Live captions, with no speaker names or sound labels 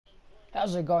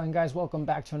How's it going, guys? Welcome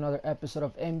back to another episode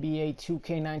of NBA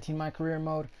 2K19 My Career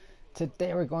Mode.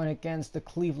 Today we're going against the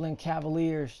Cleveland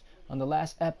Cavaliers. On the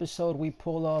last episode we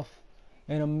pulled off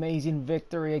an amazing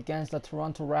victory against the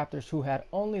Toronto Raptors, who had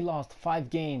only lost 5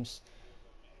 games,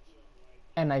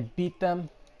 and I beat them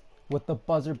with the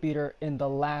buzzer beater in the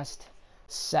last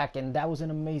second. That was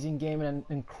an amazing game and an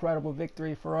incredible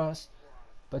victory for us.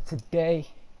 But today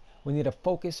we need to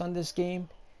focus on this game.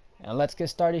 And let's get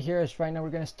started here. As right now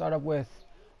we're going to start up with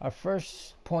our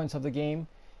first points of the game.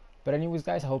 But anyways,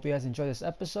 guys, I hope you guys enjoy this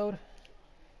episode.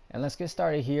 And let's get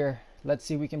started here. Let's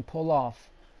see if we can pull off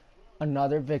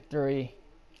another victory.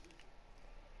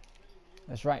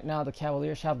 As right now the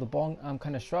Cavaliers have the ball. I'm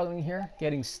kind of struggling here,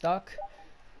 getting stuck.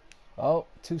 Oh,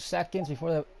 2 seconds before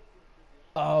the...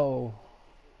 Oh,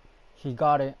 he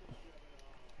got it.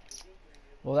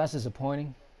 Well, that's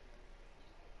disappointing.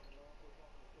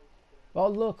 Oh,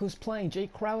 look who's playing, Jay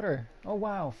Crowder. Oh,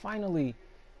 wow, finally.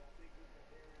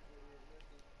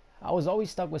 I was always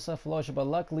stuck with Cephalosha, but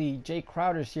luckily Jay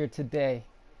Crowder's here today.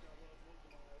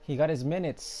 He got his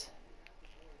minutes.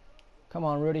 Come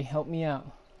on, Rudy, help me out.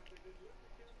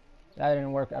 That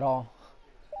didn't work at all.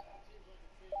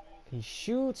 He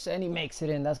shoots and he makes it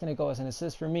in. That's going to go as an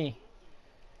assist for me.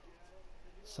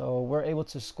 So we're able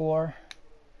to score.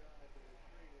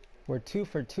 We're 2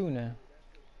 for 2 now.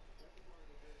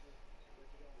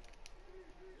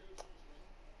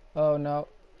 Oh no.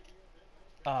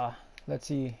 Let's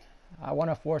see. I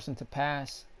want to force him to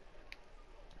pass.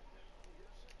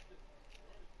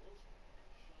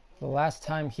 The last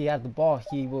time he had the ball,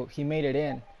 he made it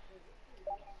in.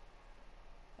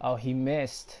 Oh, he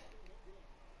missed.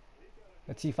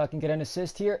 Let's see if I can get an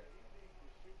assist here.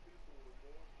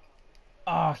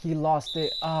 Ah, he lost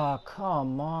it. Ah,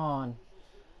 come on.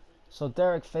 So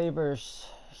Derek Favors,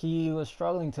 he was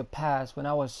struggling to pass when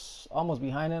I was almost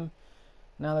behind him.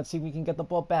 Now let's see if we can get the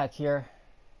ball back here.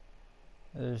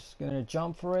 They're just gonna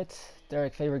jump for it.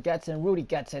 Derek Favor gets it, and Rudy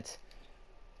gets it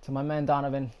to my man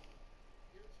Donovan.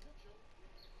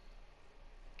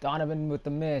 Donovan with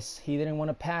the miss. He didn't want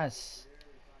to pass.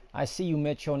 I see you,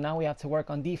 Mitchell. Now we have to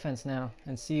work on defense now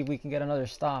and see if we can get another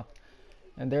stop.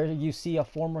 And there you see a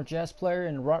former Jazz player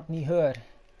in Rodney Hood.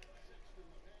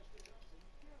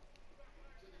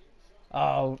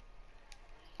 Oh,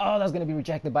 that's gonna be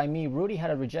rejected by me. Rudy had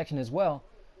a rejection as well.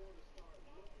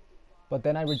 But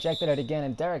then I rejected it again,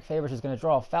 and Derek Favors is going to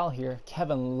draw a foul here.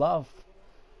 Kevin Love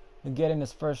getting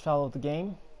his first foul of the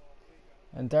game.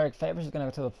 And Derek Favors is going to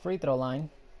go to the free throw line.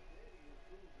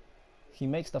 He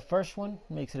makes the first one,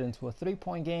 makes it into a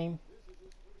 3-point game.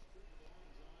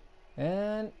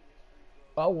 And,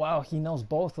 oh wow, he knows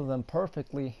both of them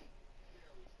perfectly.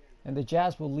 And the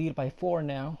Jazz will lead by 4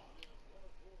 now.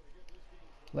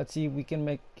 Let's see if we can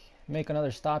make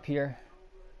another stop here.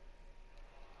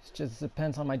 It just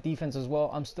depends on my defense as well.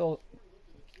 I'm still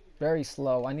very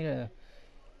slow. I need to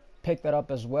pick that up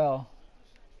as well.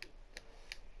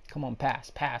 Come on,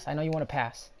 pass. I know you want to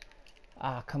pass.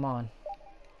 Ah, come on.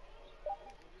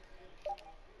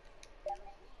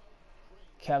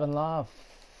 Kevin Love.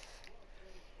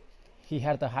 He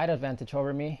had the height advantage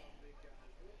over me.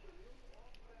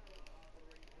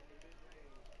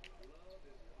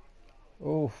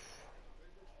 Oof.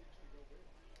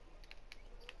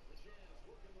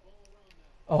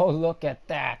 Oh, look at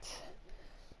that.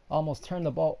 Almost turned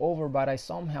the ball over, but I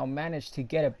somehow managed to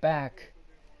get it back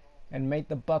and make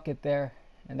the bucket there.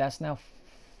 And that's now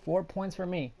 4 points for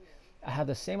me. I have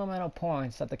the same amount of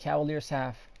points that the Cavaliers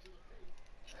have.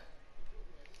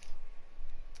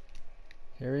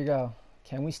 Here we go.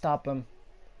 Can we stop him?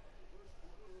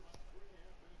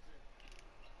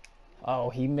 Oh,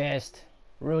 he missed.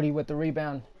 Rudy with the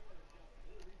rebound.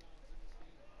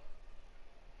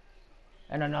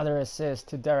 And another assist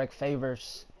to Derek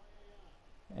Favors.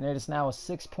 And it is now a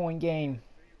 6-point game.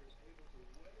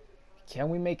 Can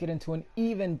we make it into an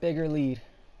even bigger lead?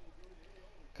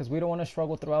 Because we don't want to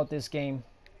struggle throughout this game.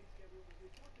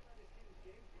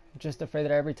 I'm just afraid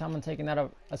that every time I'm taking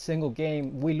out a single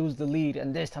game, we lose the lead.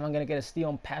 And this time I'm going to get a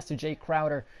steal and pass to Jay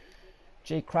Crowder.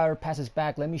 Jay Crowder passes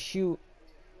back. Let me shoot.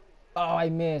 Oh, I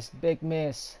missed. Big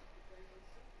miss.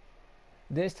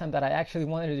 This time that I actually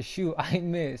wanted to shoot, I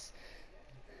missed.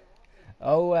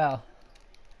 Oh well.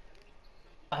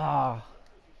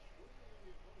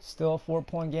 Still a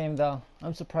 4-point game though.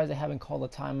 I'm surprised they haven't called a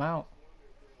timeout.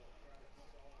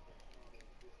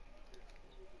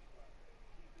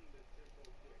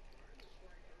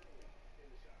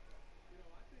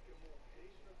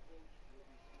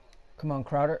 Come on,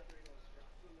 Crowder.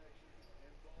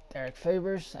 Derek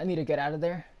Favors. I need to get out of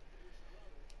there.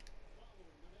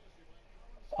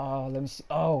 Oh, let me see.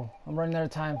 Oh, I'm running out of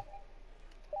time.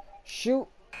 Shoot.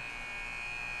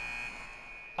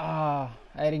 Ah,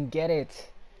 I didn't get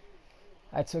it.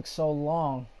 I took so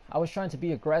long. I was trying to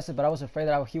be aggressive, but I was afraid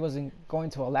that he wasn't going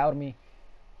to allow me.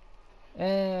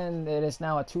 And it is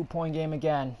now a 2-point game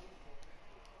again.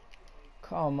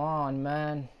 Come on,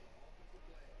 man.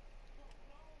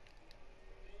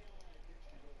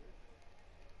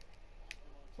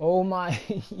 Oh my.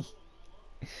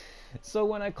 So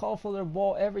when I call for the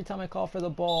ball, every time I call for the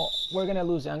ball, we're going to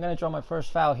lose it. I'm going to draw my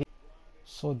first foul here.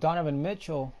 So Donovan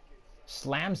Mitchell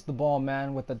slams the ball,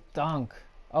 man, with a dunk.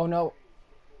 Oh no.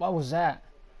 What was that?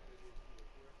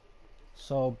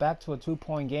 So back to a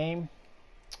 2-point game.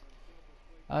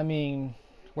 I mean,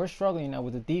 we're struggling now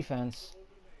with the defense.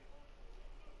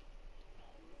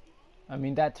 I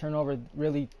mean, that turnover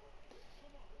really...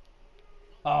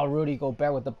 Oh, Rudy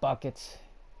Gobert with the buckets.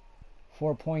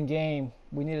 4-point game.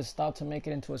 We need to stop to make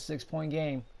it into a 6-point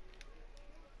game.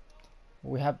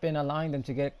 We have been allowing them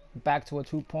to get back to a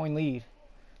 2-point lead.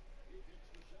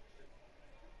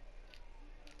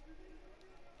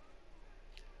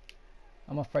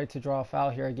 I'm afraid to draw a foul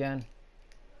here again.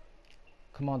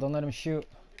 Come on, don't let him shoot.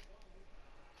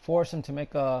 Force him to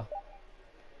make a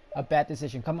bad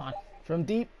decision. Come on. From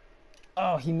deep.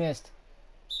 Oh, he missed.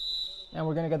 And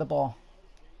we're going to get the ball.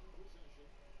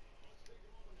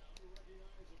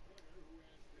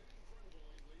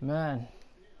 Man,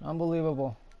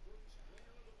 unbelievable.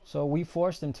 So we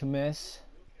forced him to miss.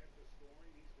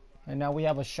 And now we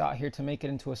have a shot here to make it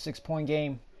into a 6-point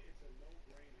game.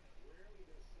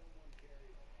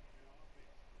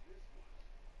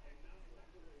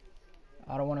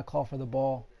 I don't want to call for the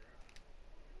ball.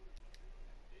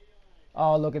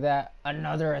 Oh, look at that.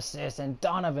 Another assist. And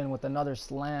Donovan with another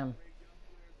slam.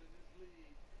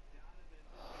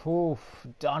 Oof,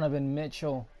 Donovan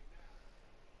Mitchell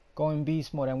going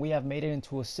beast mode. And we have made it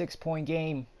into a 6-point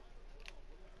game.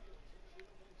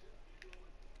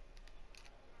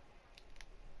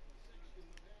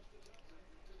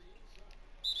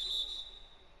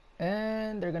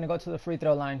 And they're going to go to the free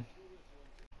throw line.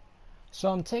 So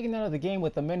I'm taking out of the game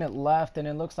with a minute left, and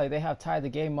it looks like they have tied the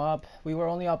game up. We were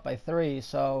only up by 3,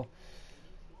 so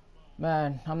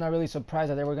man, I'm not really surprised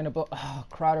that they were gonna blow. Oh,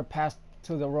 Crowder passed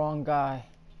to the wrong guy.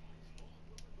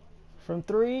 From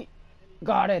 3,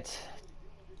 got it,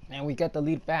 and we get the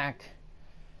lead back.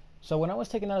 So when I was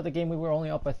taken out of the game, we were only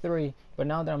up by 3, but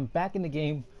now that I'm back in the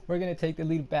game, we're gonna take the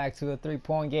lead back to a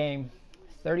 3-point game,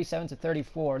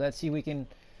 37-34. Let's see if we can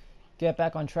get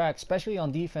back on track, especially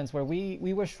on defense, where we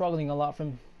were struggling a lot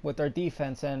with our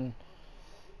defense, and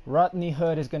Rodney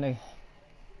Hood is gonna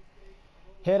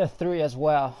hit a 3 as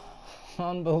well.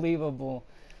 Unbelievable.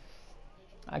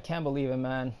 I can't believe it,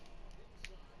 man.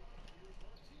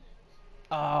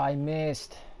 Oh, I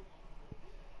missed.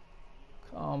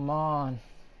 Come on.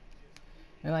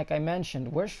 And like I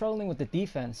mentioned, we're struggling with the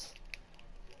defense.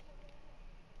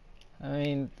 I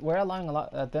mean, we're allowing a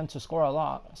lot them to score a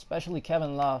lot, especially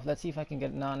Kevin Love. Let's see if I can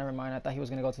get... No, never mind. I thought he was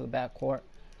going to go to the backcourt.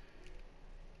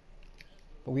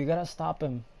 But we got to stop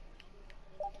him.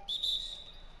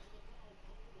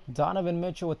 Donovan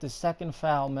Mitchell with the second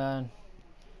foul, man.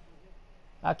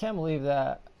 I can't believe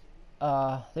that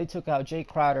they took out Jay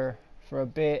Crowder for a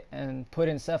bit and put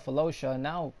in Cephalosha.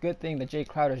 Now, good thing that Jay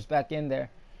Crowder's back in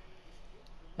there.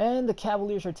 And the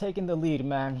Cavaliers are taking the lead,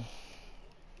 man.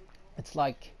 It's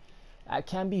like... I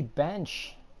can't be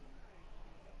bench.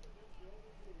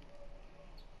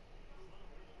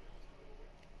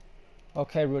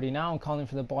 Okay, Rudy, now I'm calling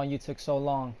for the ball. You took so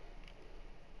long.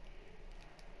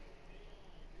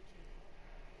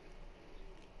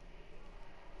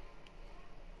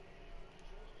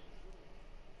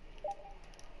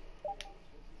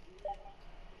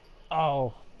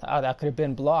 Oh, that could have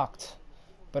been blocked.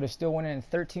 But it still went in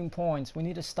 13 points. We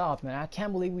need to stop, man. I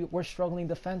can't believe we're struggling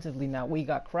defensively now. We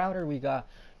got Crowder, we got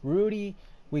Rudy,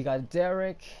 we got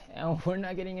Derek, and we're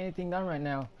not getting anything done right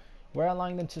now. We're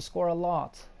allowing them to score a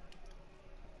lot.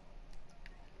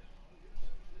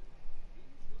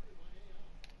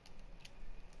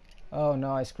 Oh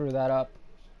no, I screwed that up.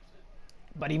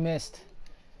 But he missed.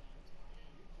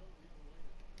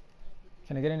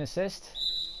 Can I get an assist?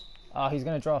 Oh, he's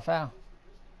going to draw a foul.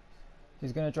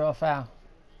 He's going to draw a foul.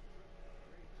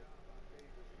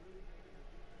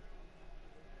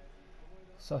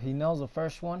 So he nails the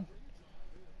first one.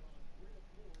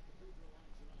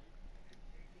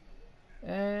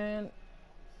 And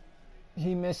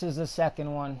he misses the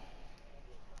second one.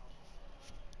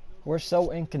 We're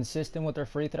so inconsistent with our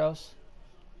free throws.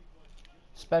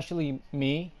 Especially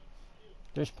me.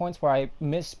 There's points where I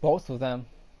miss both of them.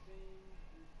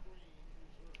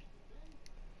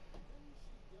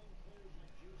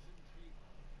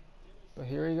 But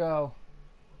here we go.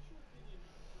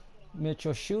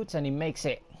 Mitchell shoots and he makes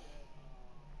it.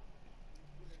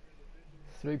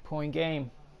 3-point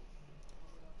game.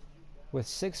 With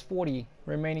 6:40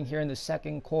 remaining here in the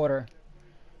second quarter.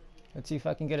 Let's see if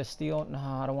I can get a steal. No,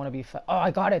 I don't want to be oh,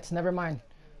 I got it. Never mind.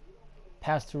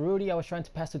 Pass to Rudy. I was trying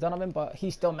to pass to Donovan, but he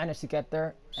still managed to get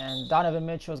there. And Donovan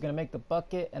Mitchell is going to make the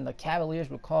bucket. And the Cavaliers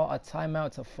will call a timeout.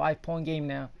 It's a 5-point game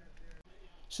now.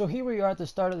 So here we are at the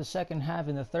start of the second half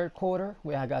in the third quarter.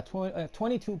 I got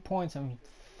 22 points and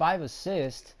 5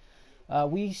 assists.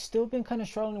 We still been kind of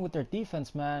struggling with their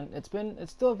defense, man. It's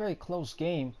still a very close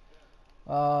game.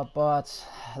 But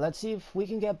let's see if we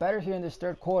can get better here in this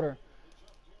third quarter.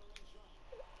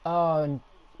 And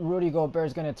Rudy Gobert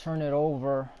is going to turn it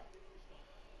over.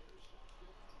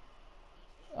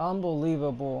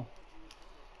 Unbelievable.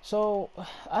 So,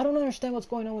 I don't understand what's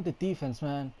going on with the defense,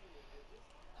 man.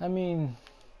 I mean,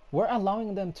 we're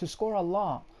allowing them to score a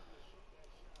lot.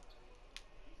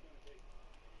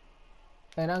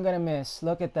 And I'm going to miss.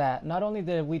 Look at that. Not only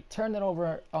did we turn it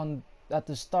over at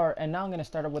the start, and now I'm going to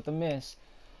start it with a miss.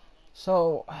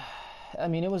 So, I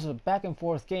mean, it was a back and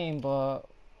forth game, but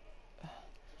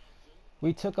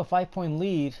we took a 5-point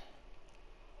lead.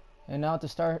 And now at the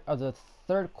start of the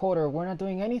third quarter, we're not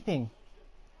doing anything.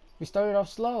 We started off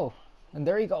slow. And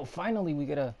there you go. Finally, we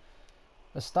get a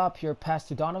stop here. Pass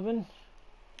to Donovan.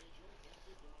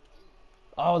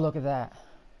 Oh, look at that.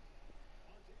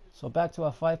 So back to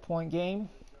a 5-point game.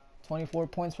 24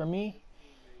 points for me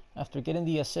after getting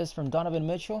the assist from Donovan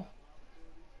Mitchell.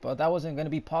 But that wasn't going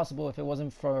to be possible if it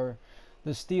wasn't for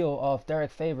the steal of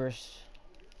Derek Favors.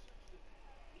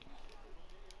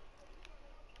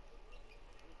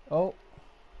 Oh.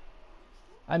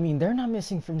 I mean, they're not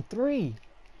missing from 3.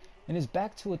 And it's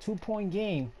back to a 2-point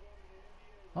game.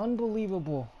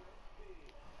 Unbelievable.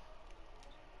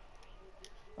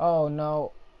 Oh,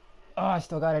 no. Oh, I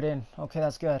still got it in. Okay,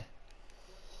 that's good.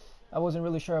 I wasn't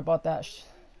really sure about that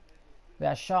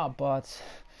shot, but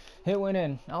it went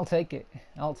in. I'll take it.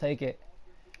 I'll take it.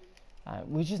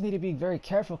 We just need to be very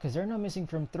careful because they're not missing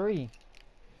from 3.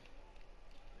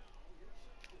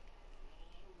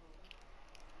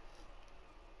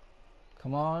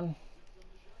 Come on.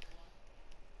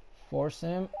 Force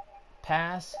him.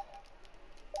 Pass.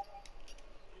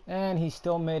 And he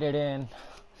still made it in.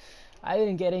 I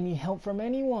didn't get any help from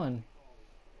anyone.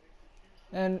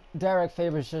 And Derek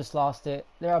Favors just lost it.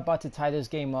 They're about to tie this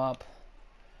game up.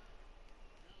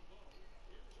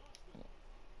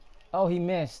 Oh, he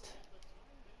missed.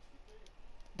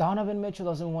 Donovan Mitchell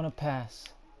doesn't want to pass.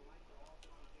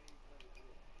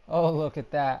 Oh, look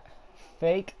at that.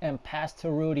 Fake and pass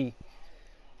to Rudy.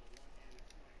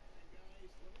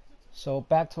 So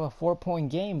back to a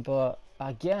 4-point game, but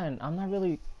again, I'm not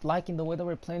really liking the way that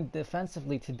we're playing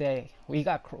defensively today. We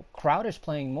got Crowder's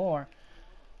playing more,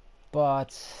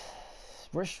 but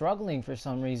we're struggling for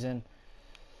some reason.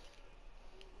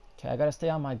 Okay, I gotta stay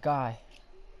on my guy.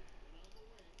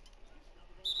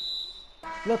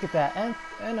 Look at that,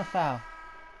 and a foul.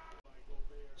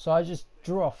 So I just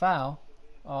drew a foul,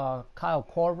 Kyle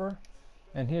Korver,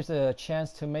 and here's a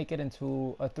chance to make it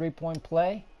into a 3-point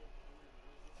play.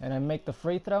 And I make the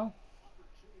free throw.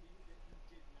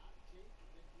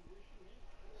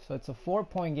 So it's a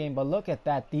 4-point game, but look at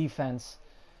that defense.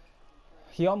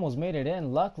 He almost made it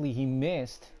in. Luckily, he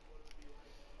missed.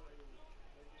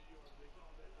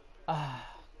 Ah,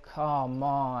 come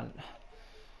on.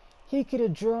 He could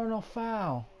have drawn a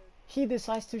foul. He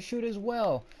decides to shoot as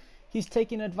well. He's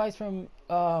taking advice from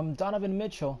Donovan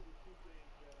Mitchell.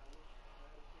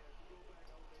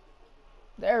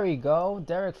 There we go.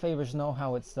 Derek Favors know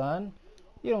how it's done.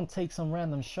 You don't take some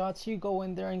random shots. You go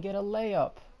in there and get a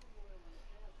layup.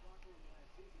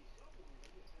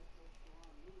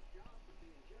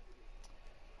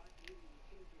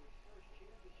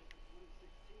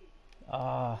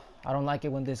 I don't like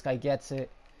it when this guy gets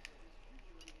it.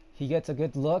 He gets a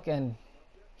good look and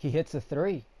he hits a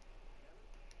 3.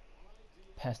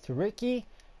 Pass to Ricky.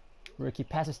 Ricky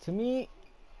passes to me.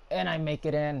 And I make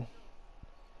it in.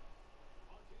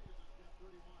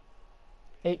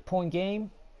 8-point game,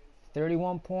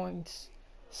 31 points,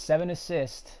 7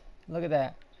 assists. Look at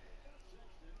that.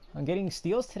 I'm getting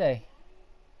steals today.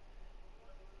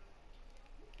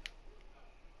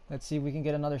 Let's see if we can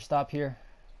get another stop here.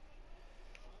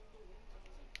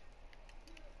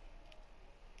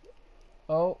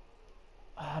 Oh,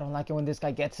 I don't like it when this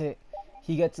guy gets it.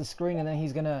 He gets the screen and then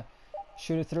he's gonna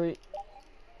shoot a 3.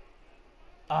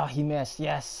 Ah, he missed.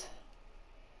 Yes.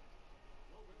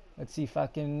 Let's see if I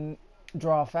can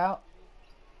draw a foul.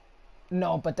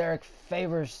 No, but Derek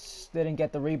Favors didn't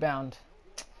get the rebound.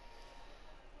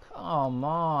 Come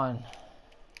on.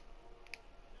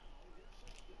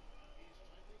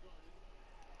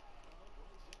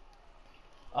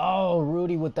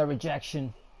 with the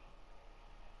rejection.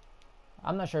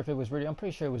 I'm not sure if it was Rudy. I'm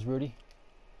pretty sure it was Rudy.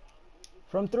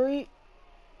 From 3.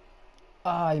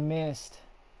 Ah, I missed.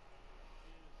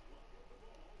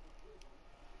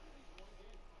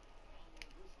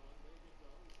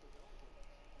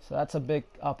 So that's a big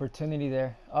opportunity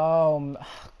there. Oh,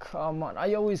 come on.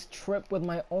 I always trip with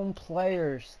my own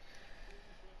players.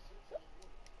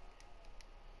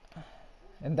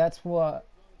 And that's what,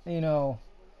 you know,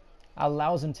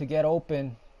 allows him to get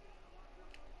open.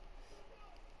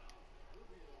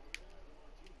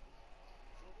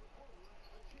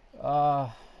 I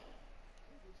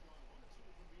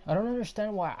don't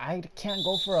understand why I can't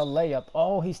go for a layup.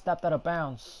 Oh, he stepped out of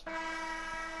bounds.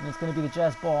 And it's going to be the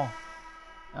Jazz ball.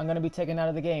 I'm going to be taken out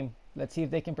of the game. Let's see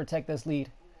if they can protect this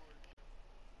lead.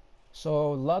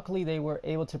 So luckily they were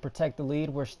able to protect the lead.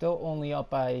 We're still only up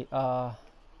by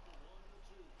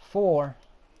 4.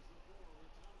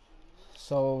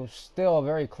 So still a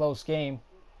very close game.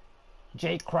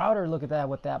 Jake Crowder, look at that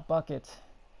with that bucket.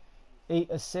 8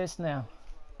 assists now.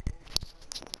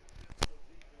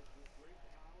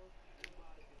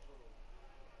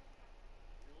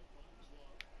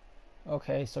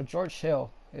 Okay, so George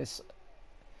Hill is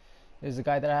the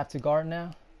guy that I have to guard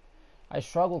now. I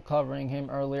struggled covering him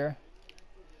earlier.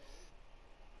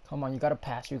 Come on, you gotta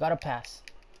pass. You gotta pass.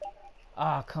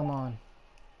 Ah, come on.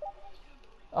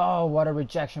 Oh, what a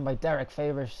rejection by Derek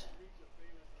Favors.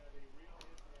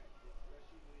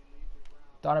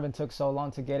 Donovan took so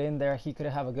long to get in there. He could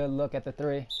have a good look at the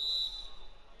 3.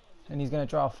 And he's gonna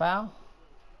draw a foul.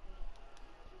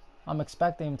 I'm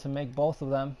expecting him to make both of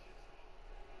them.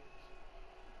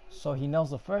 So he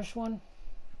knows the first one.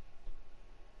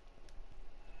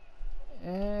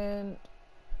 And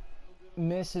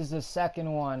misses the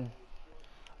second one.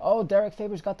 Oh, Derek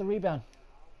Favors got the rebound.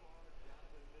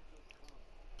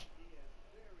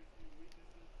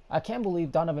 I can't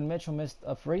believe Donovan Mitchell missed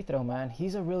a free throw, man.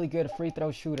 He's a really good free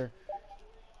throw shooter.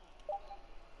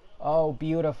 Oh,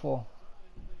 beautiful.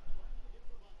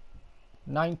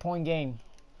 9-point game.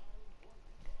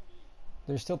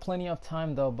 There's still plenty of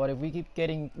time though, but if we keep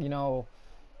getting, you know,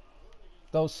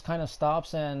 those kind of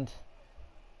stops and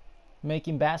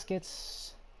making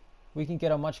baskets, we can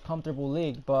get a much comfortable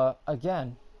league. But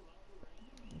again,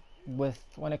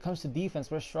 when it comes to defense,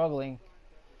 we're struggling.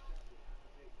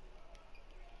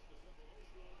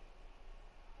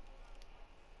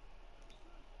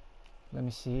 Let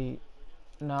me see.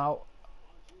 No,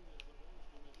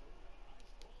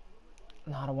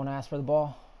 I don't want to ask for the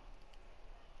ball.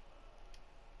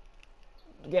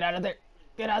 Get out of there.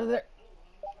 Get out of there.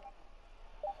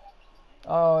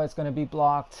 Oh, it's going to be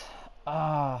blocked.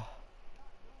 Ah.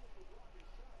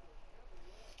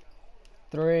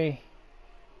 3.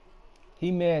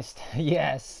 He missed.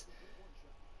 Yes.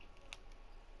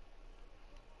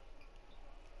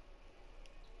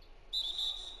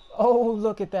 Oh,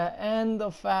 look at that. And the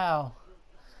foul.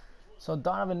 So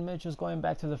Donovan Mitchell's going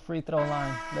back to the free throw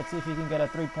line. Let's see if he can get a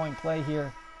 3-point play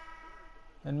here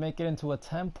and make it into a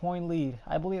 10-point lead.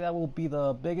 I believe that will be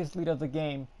the biggest lead of the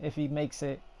game if he makes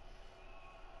it.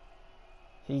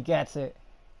 He gets it.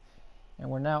 And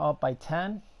we're now up by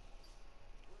 10.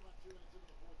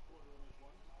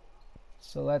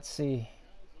 So let's see.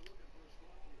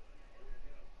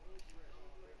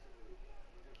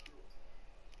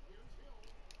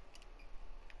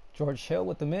 George Hill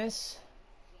with the miss.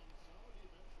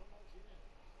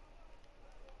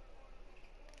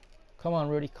 Come on,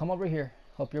 Rudy. Come over here.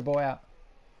 Help your boy out.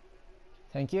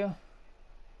 Thank you.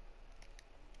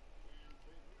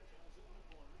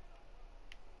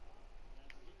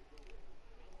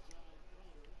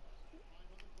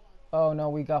 Oh no,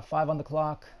 we got 5 on the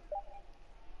clock.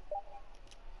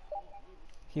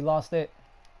 He lost it.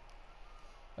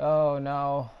 Oh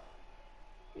no.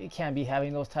 You can't be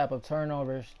having those type of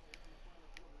turnovers.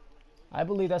 I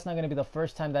believe that's not going to be the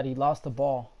first time that he lost the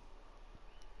ball.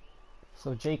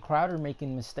 So Jay Crowder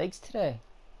making mistakes today.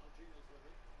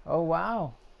 Oh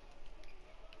wow.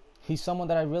 He's someone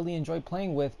that I really enjoy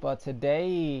playing with, but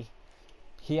today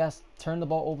he has turned the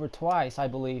ball over twice, I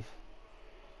believe.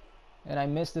 And I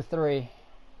missed the 3.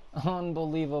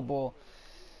 Unbelievable.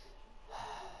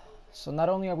 So not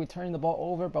only are we turning the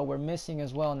ball over, but we're missing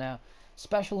as well now.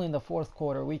 Especially in the 4th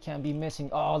quarter, we can't be missing.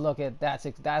 Oh, look at that.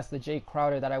 That's the Jay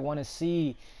Crowder that I want to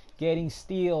see. Getting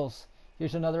steals.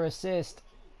 Here's another assist.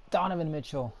 Donovan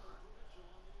Mitchell.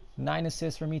 9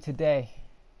 assists for me today.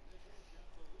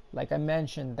 Like I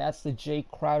mentioned, that's the Jay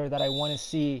Crowder that I want to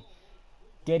see.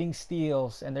 Getting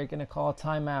steals, and they're going to call a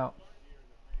timeout.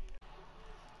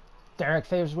 Derek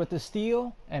Favors with the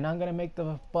steal, and I'm going to make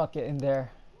the bucket in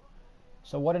there.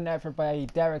 So what an effort by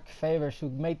Derek Favors, who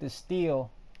made the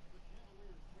steal.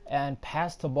 and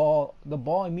passed the ball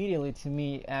immediately to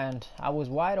me, and I was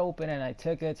wide open and I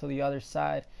took it to the other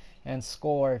side and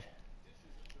scored.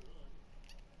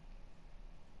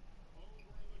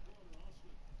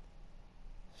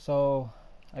 So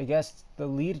I guess the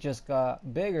lead just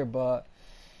got bigger, but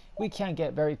we can't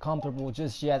get very comfortable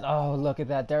just yet. Oh, look at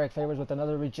that. Derek Favors with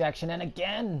another rejection, and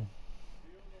again.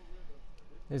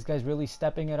 This guy's really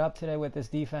stepping it up today with this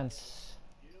defense.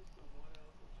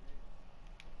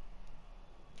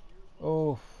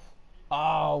 Oh,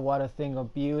 oh, what a thing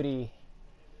of beauty.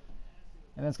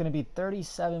 And that's going to be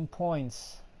 37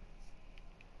 points.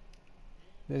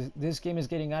 This game is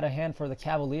getting out of hand for the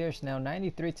Cavaliers now,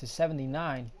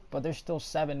 93-79, but there's still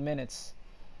 7 minutes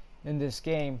in this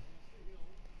game.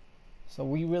 So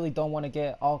we really don't want to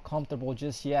get all comfortable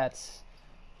just yet.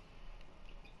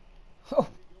 Oh,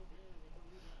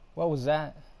 what was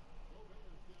that?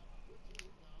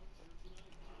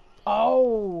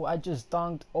 Oh, I just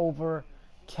dunked over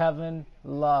Kevin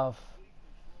Love.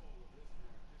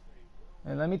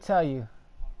 And let me tell you,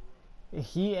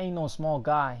 he ain't no small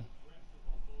guy.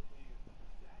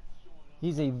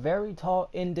 He's a very tall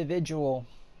individual,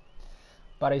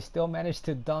 but I still managed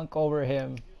to dunk over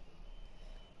him.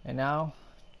 And now,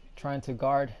 trying to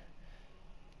guard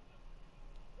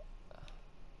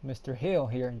Mr. Hill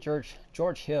here,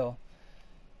 George Hill.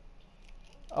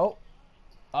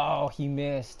 Oh, he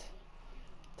missed.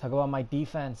 Talk about my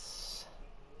defense.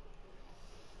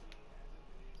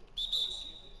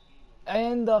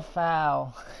 And the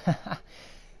foul.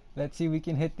 Let's see if we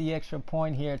can hit the extra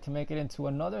point here to make it into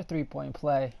another 3-point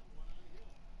play.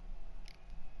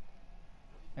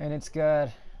 And it's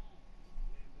good.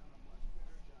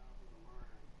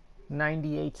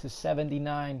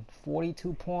 98-79,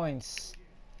 42 points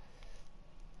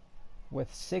with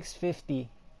 6:50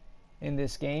 in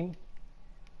this game.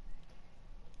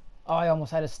 Oh, I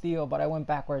almost had a steal, but I went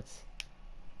backwards.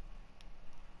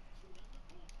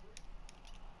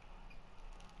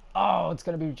 Oh, it's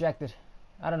gonna be rejected.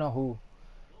 I don't know who,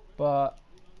 but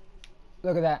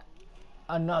look at that.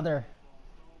 Another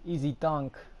easy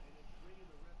dunk.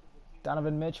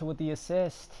 Donovan Mitchell with the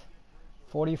assist.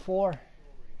 44.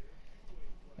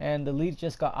 And the lead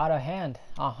just got out of hand.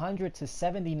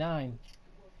 100-79.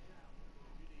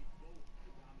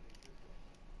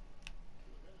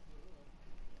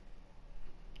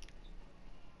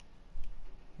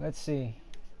 Let's see.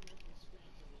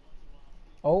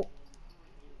 Oh,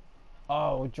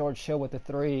 George Hill with the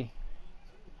 3.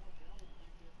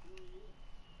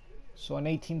 So an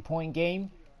 18-point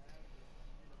game.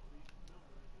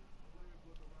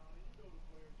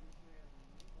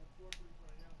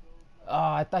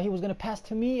 I thought he was going to pass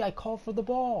to me. I called for the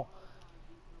ball.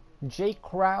 Jake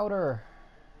Crowder.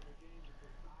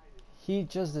 He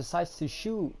just decides to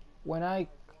shoot when I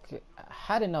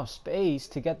had enough space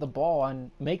to get the ball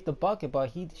and make the bucket, but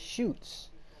he shoots.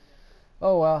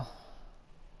 Oh well.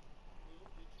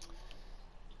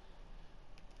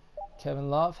 Kevin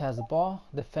Love has the ball,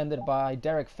 defended by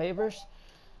Derek Favors.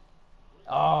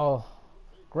 Oh,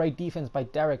 great defense by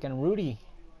Derek and Rudy.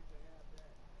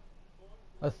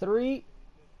 A 3,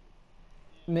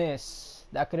 miss.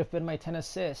 That could have been my 10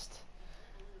 assist.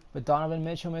 But Donovan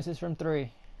Mitchell misses from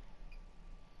 3.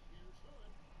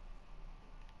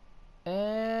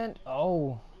 And,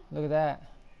 oh, look at that.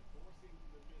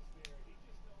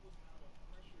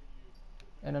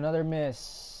 And another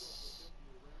miss.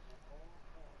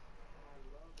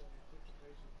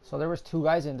 So there was 2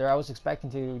 guys in there. I was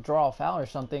expecting to draw a foul or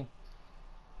something.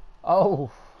 Oh,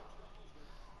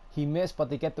 he missed, but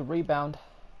they get the rebound.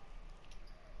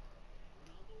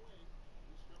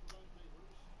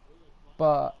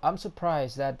 But I'm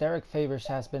surprised that Derek Favors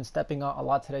has been stepping up a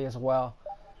lot today as well.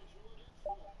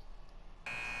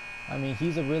 I mean,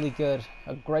 he's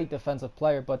a great defensive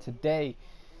player, but today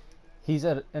he's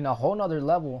in a whole nother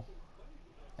level.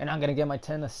 And I'm going to get my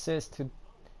 10 assists to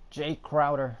Jake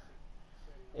Crowder.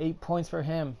 8 points for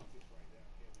him.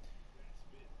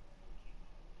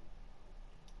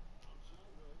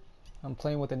 I'm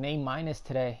playing with an A-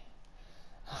 today.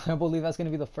 I believe that's going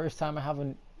to be the first time I have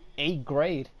an A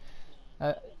grade.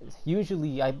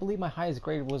 Usually, I believe my highest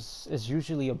grade is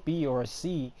usually a B or a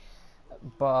C,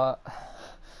 but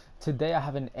today I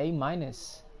have an A-.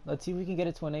 Let's see if we can get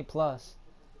it to an A+.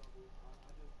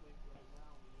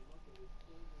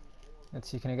 Let's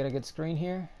see, can I get a good screen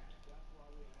here?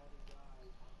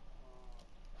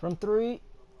 From 3,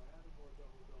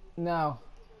 no,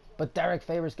 but Derek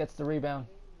Favors gets the rebound.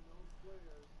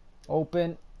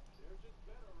 Open,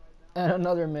 and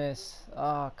another miss.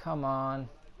 Oh, come on.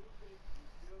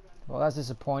 Well, that's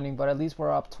disappointing, but at least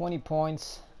we're up 20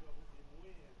 points.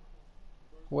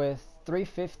 with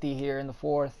 3:50 here in the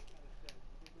fourth.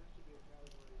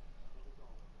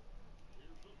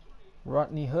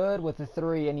 Rodney Hood with a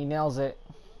 3, and he nails it.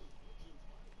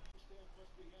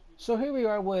 So here we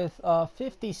are with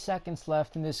 50 seconds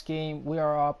left in this game. We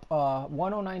are up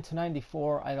 109 to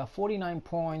 94. I got 49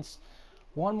 points.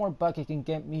 One more bucket can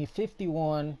get me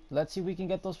 51. Let's see if we can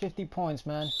get those 50 points,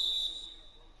 man.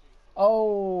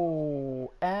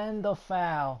 Oh, and the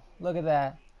foul. Look at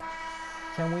that.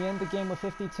 Can we end the game with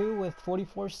 52 with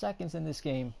 44 seconds in this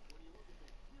game?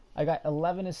 I got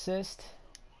 11 assists.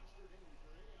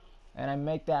 And I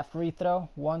make that free throw,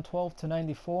 112 to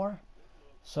 94.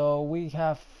 So we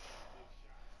have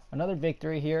another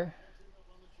victory here.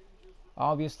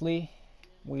 Obviously,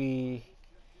 we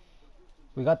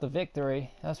got the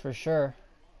victory, that's for sure.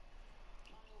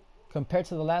 Compared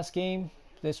to the last game,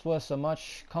 this was a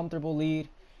much comfortable lead.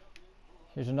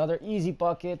 Here's another easy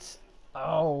bucket.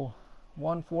 Oh,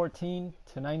 114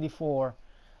 to 94.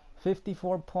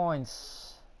 54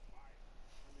 points.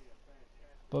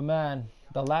 But man,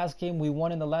 the last game we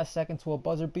won in the last second to a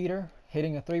buzzer beater,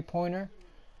 hitting a 3-pointer.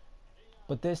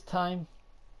 But this time,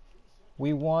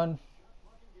 we won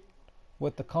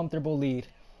with the comfortable lead.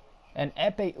 And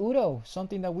Ep.42,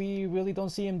 something that we really don't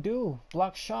see him do.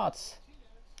 Block shots.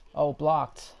 Oh,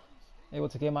 blocked. Able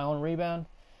to get my own rebound.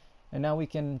 And now we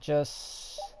can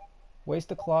just waste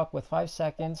the clock with 5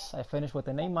 seconds. I finished with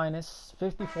an A-,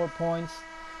 54 points,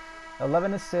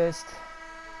 11 assists,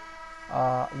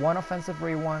 1 offensive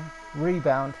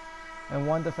rebound, and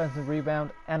 1 defensive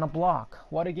rebound, and a block.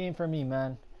 What a game for me,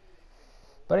 man.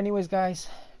 But anyways, guys,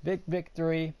 big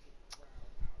victory.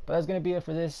 But that's going to be it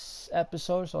for this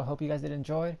episode, so I hope you guys did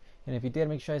enjoy it. And if you did,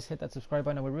 make sure you guys hit that subscribe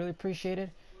button. I would really appreciate it.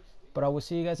 But I will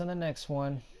see you guys on the next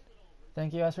one.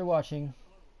 Thank you guys for watching.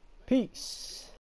 Peace.